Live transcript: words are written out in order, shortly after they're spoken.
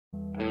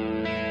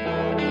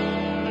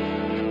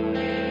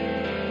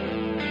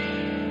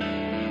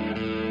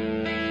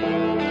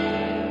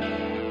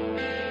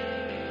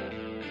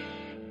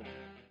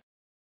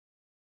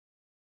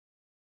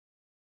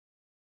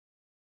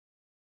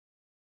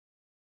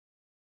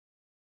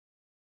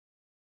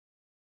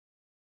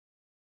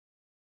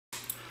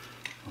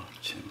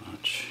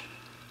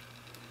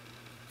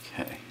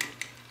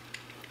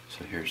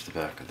So here's the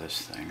back of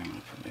this thing. I'm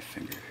going to put my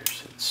finger here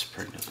so the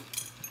spring doesn't,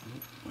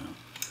 well,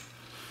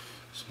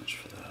 so much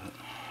for that.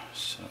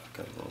 So I've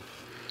got a little,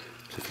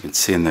 so if you can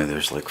see in there,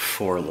 there's like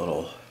four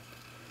little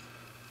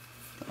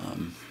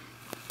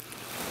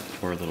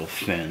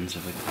fins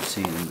that we can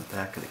see in the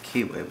back of the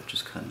keyway, which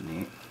is kind of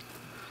neat.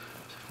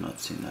 So I've not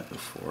seen that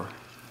before.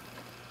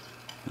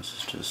 This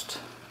is just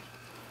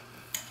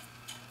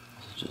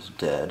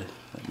dead.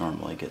 That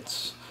normally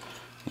gets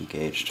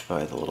engaged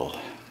by the little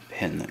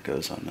pin that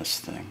goes on this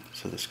thing.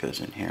 So this goes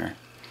in here.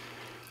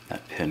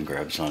 That pin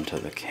grabs onto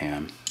the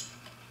cam.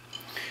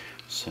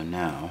 So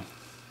now,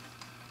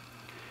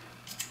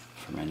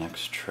 for my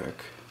next trick,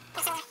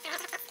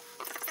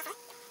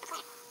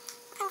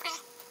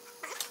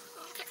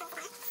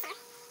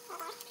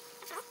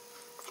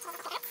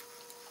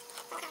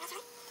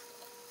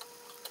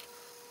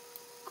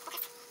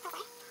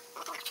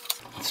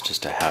 it's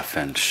just a 1/2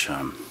 inch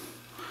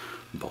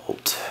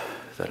bolt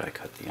that I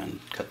cut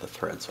the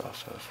threads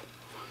off of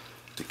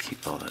to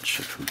keep all that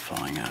shit from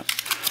falling out.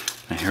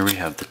 Now here we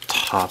have the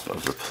top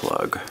of the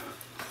plug.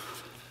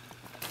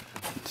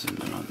 Let's zoom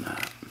in on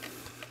that.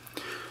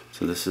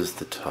 So this is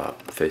the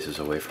top, faces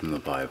away from the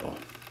Bible.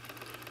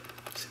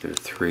 See, there are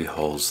 3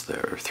 holes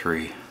there,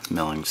 3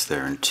 millings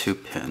there, and 2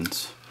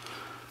 pins.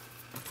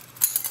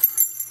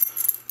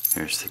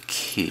 Here's the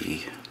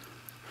key.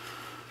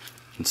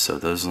 And so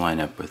those line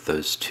up with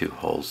those 2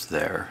 holes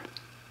there.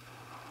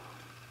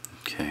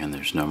 Okay, and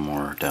there's no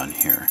more down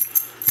here.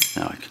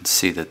 Now I can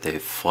see that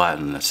they've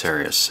flattened this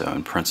area, so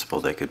in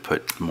principle they could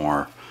put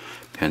more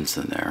pins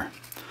in there.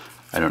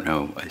 I don't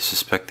know, I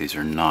suspect these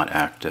are not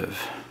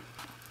active.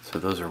 So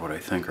those are what I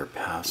think are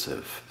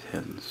passive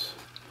pins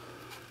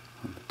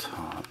on the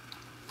top.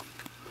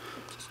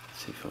 Let's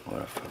see if it'll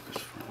autofocus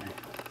for me.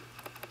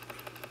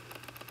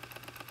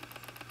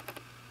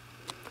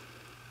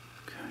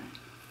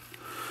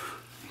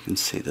 You can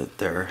see that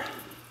there's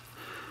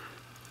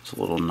a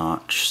little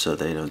notch so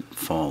they don't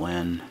fall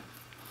in.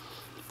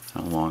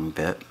 A long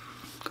bit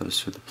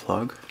goes through the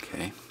plug.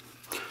 Okay,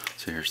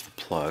 so here's the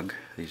plug.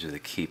 These are the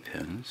key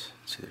pins.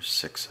 See, there's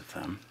 6 of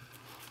them.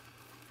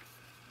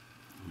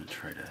 I'm going to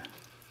try to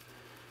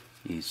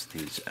ease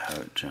these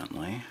out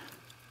gently.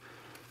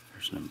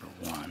 There's number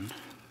 1.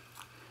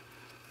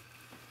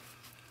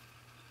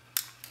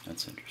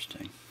 That's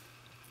interesting.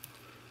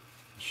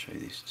 I'll show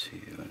you these to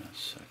you in a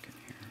second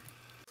here.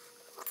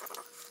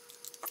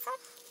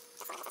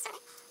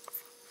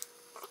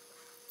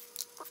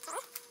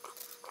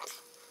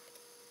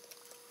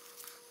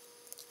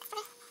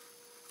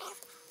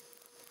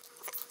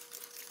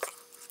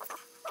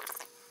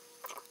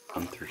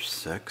 Through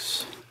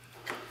 6,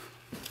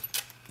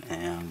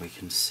 and we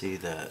can see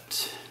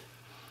that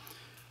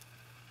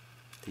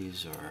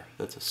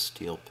that's a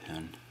steel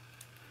pin,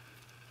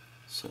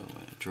 so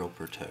drill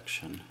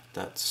protection.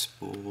 That's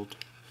spooled,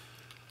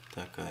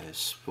 that guy is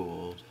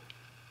spooled,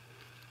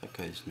 that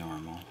guy's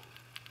normal,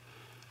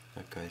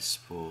 that guy's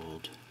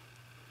spooled,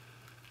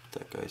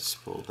 that guy's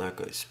spooled, that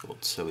guy's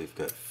spooled. So we've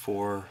got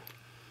 4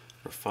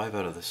 or 5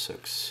 out of the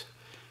 6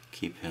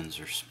 key pins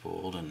are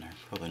spooled, and they're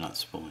probably not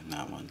spooling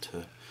that one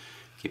to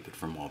keep it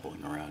from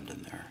wobbling around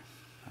in there.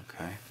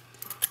 Okay,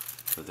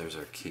 so there's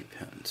our key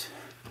pins.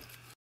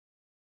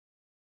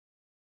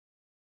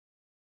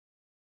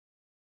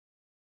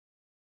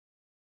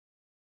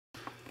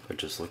 But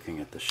just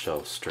looking at the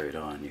shell straight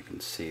on, you can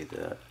see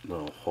that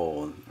little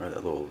hole, or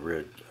that little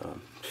ridge, the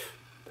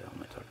hell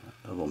am I talking about?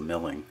 A little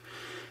milling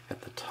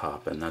at the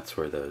top, and that's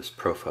where those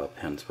profile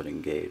pins would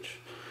engage.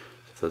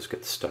 So if those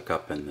get stuck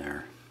up in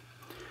there,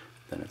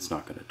 then it's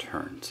not going to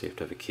turn. So you have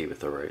to have a key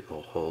with the right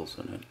little holes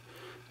in it.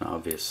 Now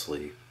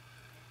obviously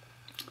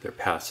they're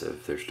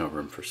passive, there's no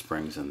room for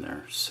springs in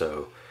there,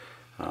 so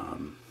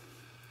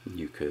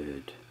you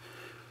could,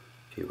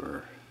 if you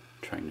were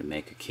trying to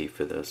make a key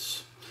for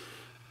this,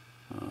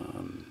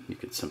 you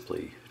could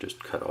simply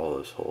just cut all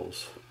those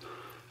holes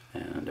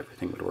and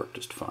everything would work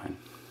just fine.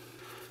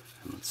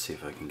 And let's see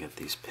if I can get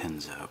these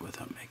pins out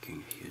without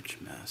making a huge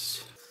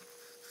mess.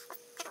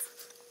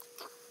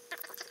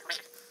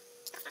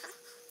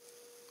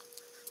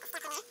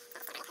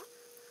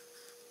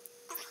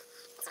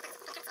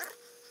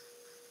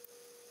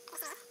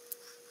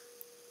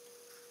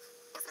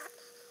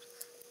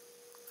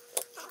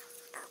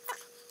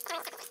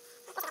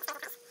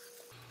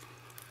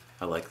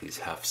 I like these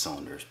half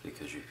cylinders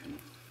because you can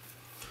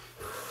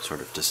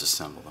sort of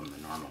disassemble them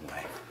the normal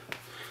way.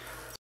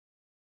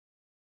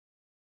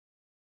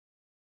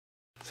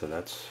 So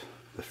that's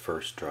the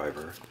first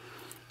driver,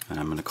 and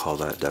I'm going to call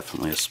that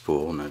definitely a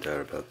spool, no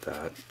doubt about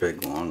that.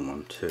 Big long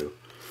one too.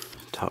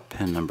 Top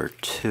pin number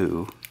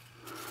 2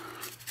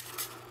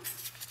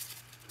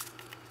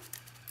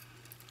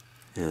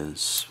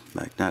 is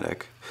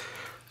magnetic,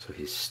 so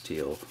he's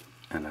steel,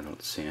 and I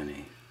don't see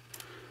any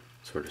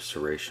sort of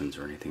serrations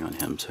or anything on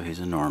him, so he's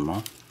a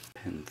normal.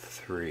 Pin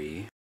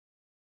 3,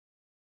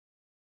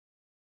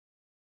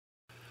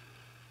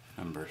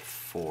 number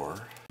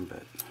 4,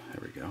 but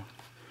there we go.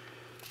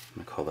 I'm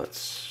going to call that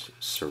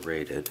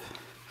serrated.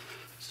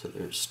 So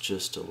there's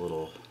just a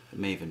little, it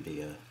may even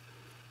be a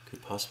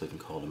Could possibly even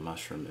call it a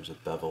mushroom. There's a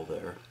bevel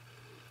there.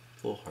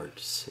 A little hard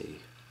to see,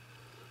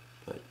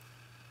 but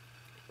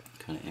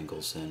kind of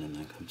angles in and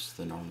then comes to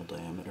the normal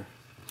diameter.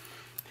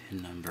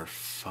 Pin number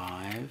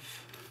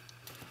 5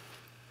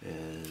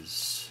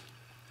 is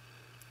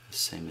the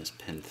same as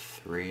pin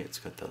 3. It's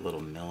got that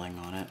little milling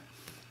on it.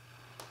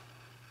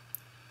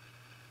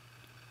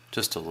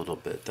 Just a little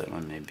bit. That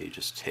one may be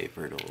just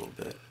tapered a little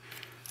bit.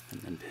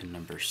 And then pin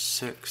number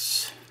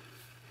 6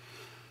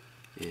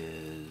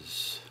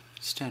 is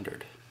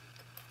standard.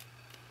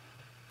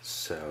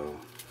 So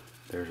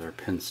there's our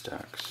pin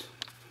stacks.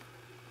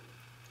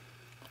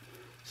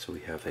 So we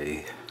have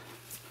a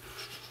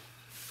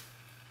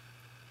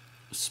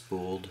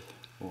spooled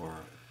or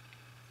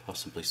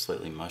possibly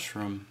slightly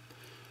mushroom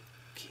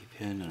key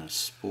pin and a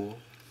spool.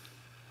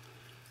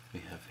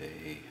 We have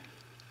a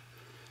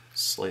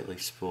slightly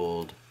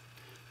spooled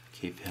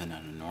key pin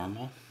and a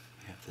normal.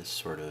 We have this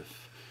sort of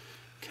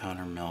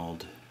counter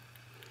milled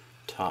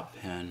top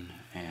pin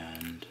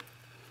and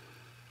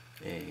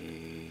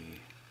a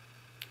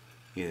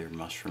either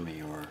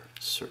mushroomy or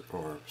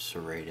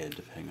serrated,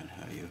 depending on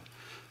how you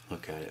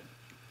look at it,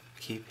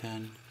 key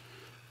pin,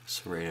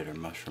 serrated or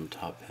mushroom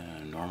top pin,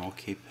 and a normal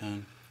key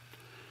pin.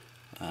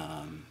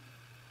 I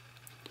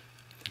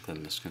think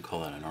I'm just going to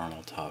call that a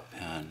normal top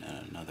pin,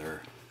 and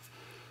another,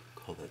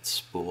 call that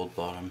spooled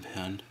bottom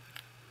pin,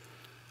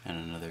 and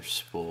another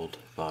spooled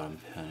bottom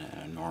pin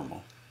and a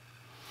normal.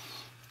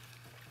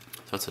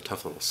 So that's a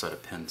tough little set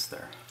of pins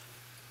there.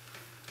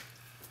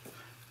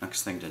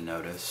 Next thing to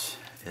notice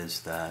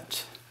is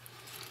that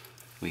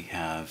we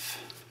have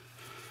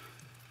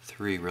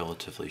 3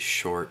 relatively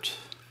short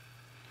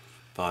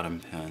bottom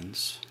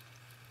pins,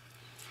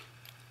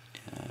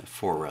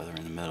 4 rather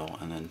in the middle,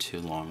 and then 2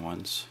 long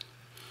ones,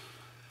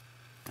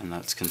 and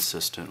that's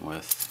consistent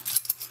with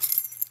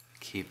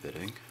key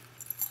bitting.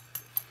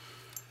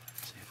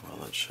 See how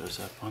well that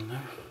shows up on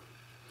there.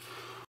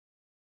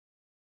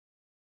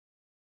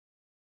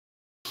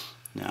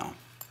 Now,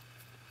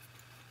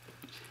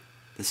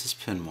 this is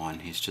pin 1.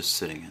 He's just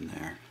sitting in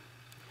there.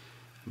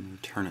 I'm going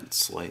to turn it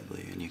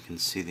slightly and you can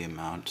see the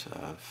amount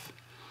of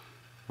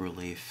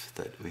relief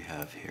that we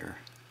have here.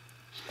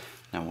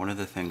 Now, one of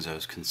the things I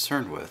was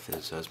concerned with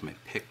is as my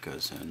pick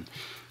goes in,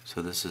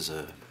 so this is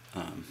a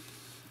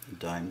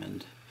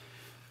Diamond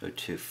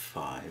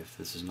 025.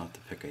 This is not the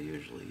pick I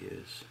usually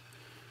use,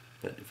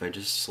 but if I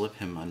just slip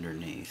him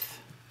underneath,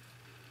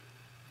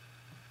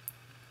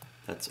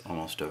 that's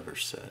almost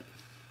overset.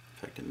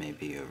 In fact, it may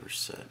be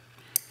overset.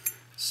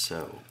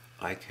 So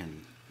I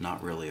can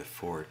not really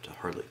afford to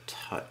hardly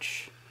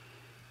touch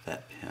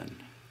that pin.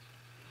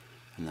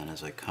 And then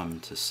as I come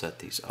to set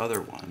these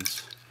other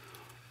ones,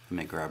 I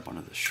may grab one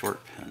of the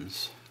short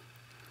pins.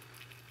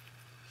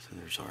 So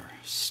there's our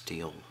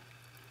steel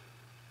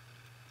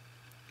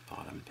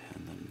bottom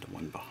pin, then the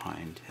one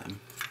behind him.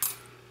 If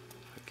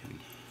I can,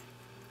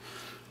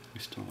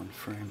 we're still in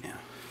frame, yeah.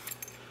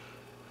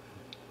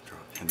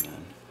 Drop him in.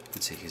 You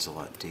can see he's a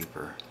lot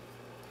deeper.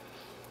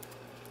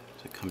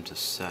 So I come to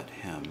set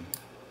him,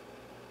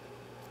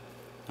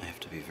 I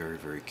have to be very,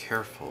 very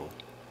careful.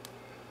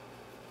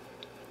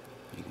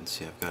 You can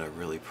see I've got to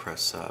really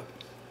press up.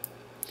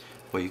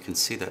 Well, you can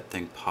see that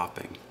thing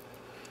popping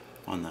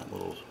on that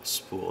little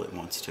spool. It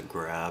wants to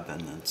grab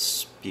and then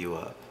spew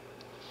up.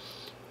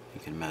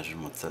 You can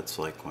imagine what that's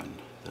like when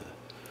the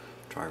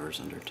driver's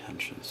under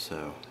tension.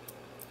 So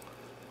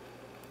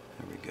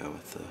there we go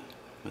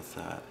with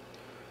that.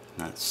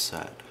 And that's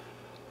set.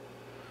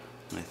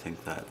 And I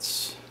think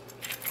that's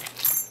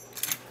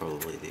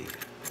probably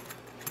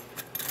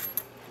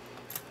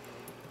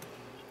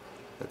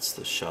that's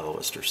the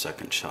shallowest or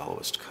second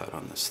shallowest cut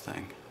on this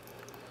thing.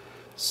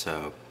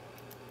 So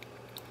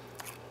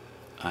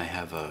I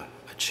have a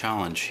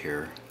challenge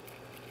here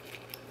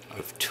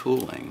of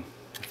tooling,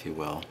 if you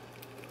will,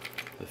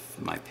 with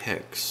my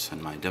picks,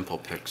 and my dimple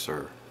picks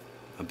are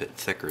a bit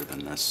thicker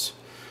than this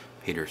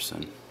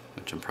Peterson,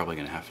 which I'm probably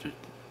going to have to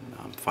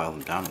file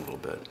them down a little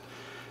bit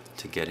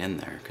to get in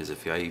there, because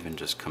if I even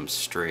just come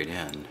straight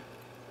in,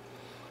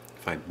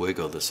 if I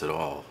wiggle this at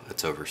all,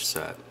 it's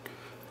overset.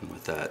 And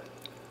with that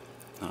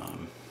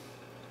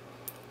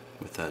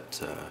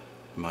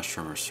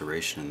mushroom or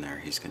serration in there,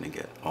 he's going to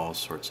get all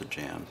sorts of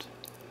jammed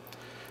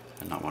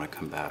and not want to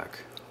come back.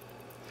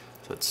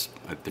 So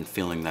I've been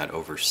feeling that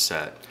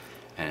overset,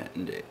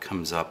 and it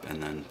comes up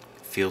and then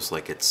feels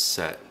like it's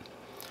set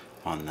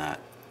on that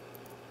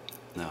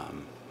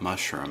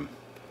mushroom,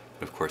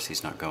 but of course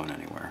he's not going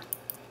anywhere.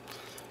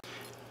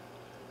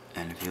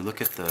 And if you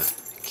look at the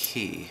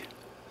key,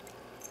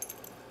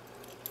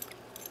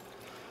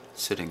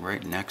 sitting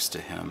right next to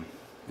him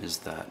is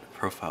that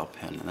profile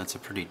pin, and that's a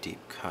pretty deep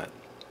cut.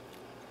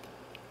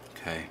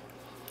 Okay,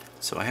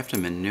 so I have to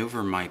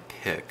maneuver my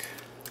pick,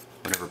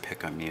 whatever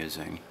pick I'm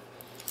using.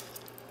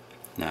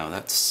 Now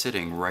that's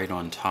sitting right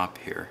on top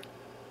here,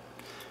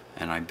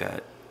 and I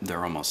bet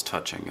they're almost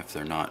touching if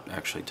they're not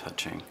actually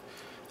touching.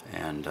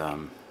 And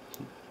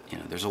you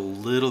know, there's a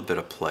little bit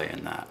of play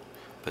in that,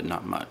 but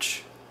not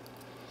much.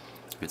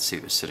 You could see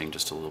it was sitting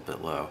just a little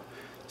bit low.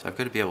 So I've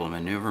got to be able to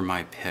maneuver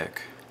my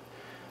pick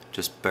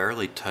just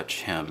barely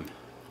touch him,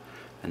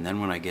 and then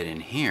when I get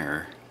in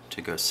here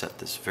to go set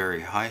this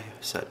very high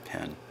set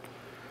pin,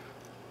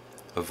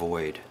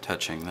 avoid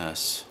touching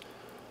this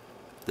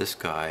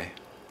guy,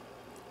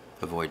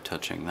 avoid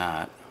touching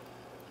that,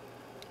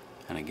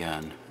 and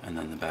again, and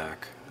then the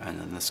back, and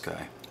then this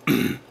guy.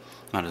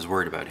 Not as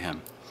worried about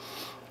him.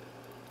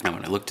 And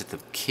when I looked at the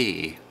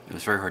key, it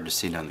was very hard to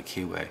see down the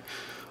keyway.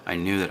 I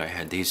knew that I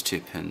had these two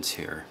pins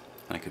here,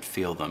 and I could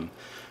feel them.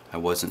 I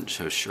wasn't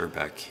so sure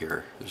back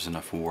here. There's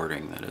enough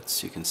warding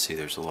that you can see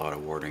there's a lot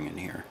of warding in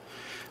here,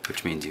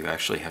 which means you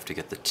actually have to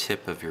get the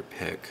tip of your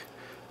pick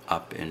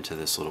up into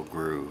this little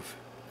groove.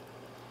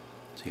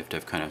 So you have to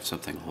have kind of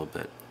something a little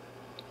bit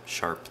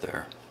sharp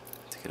there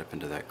to get up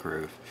into that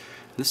groove.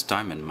 This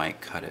diamond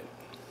might cut it.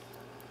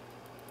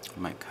 It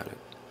might cut it.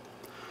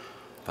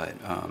 But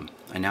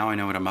now I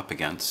know what I'm up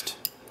against.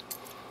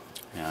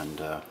 And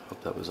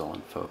hope that was all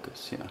in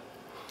focus, yeah.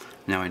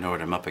 Now I know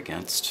what I'm up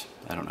against.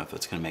 I don't know if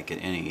it's going to make it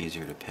any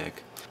easier to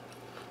pick.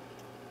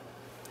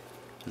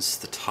 This is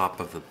the top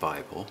of the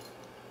Bible.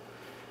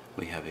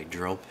 We have a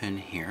drill pin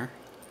here,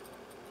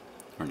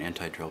 or an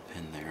anti-drill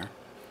pin there.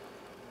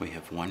 We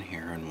have one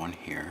here and one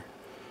here.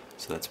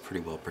 So that's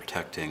pretty well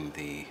protecting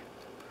the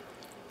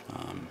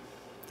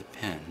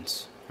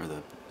pins, or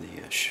that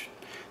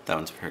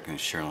one's protecting the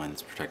shear line,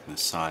 that's protecting the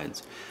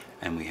sides.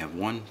 And we have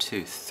 1,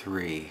 2,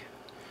 3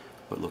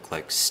 what look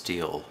like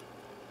steel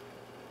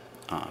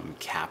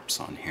caps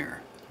on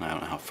here. I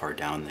don't know how far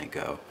down they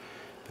go,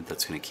 but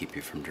that's going to keep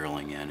you from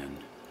drilling in and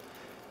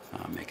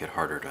make it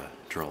harder to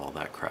drill all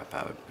that crap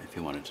out if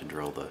you wanted to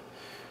drill the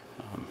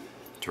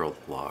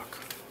block.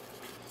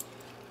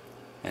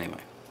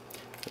 Anyway,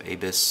 so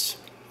Abus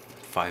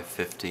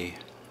 550,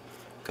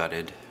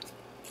 gutted,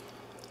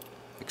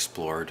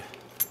 explored,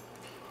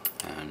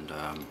 and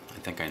I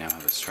think I now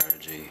have a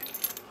strategy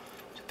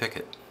to pick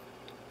it.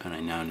 And I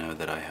now know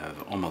that I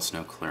have almost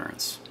no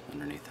clearance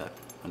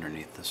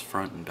underneath this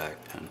front and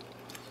back pin.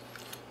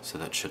 So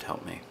that should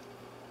help me.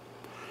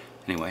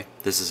 Anyway,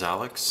 this is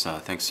Alex.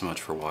 Thanks so much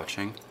for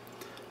watching.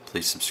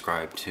 Please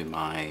subscribe to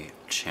my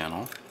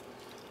channel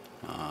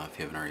if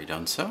you haven't already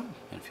done so,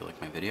 and if you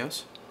like my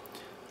videos.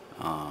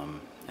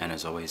 And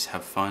as always,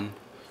 have fun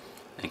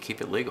and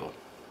keep it legal.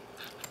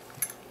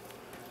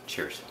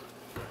 Cheers.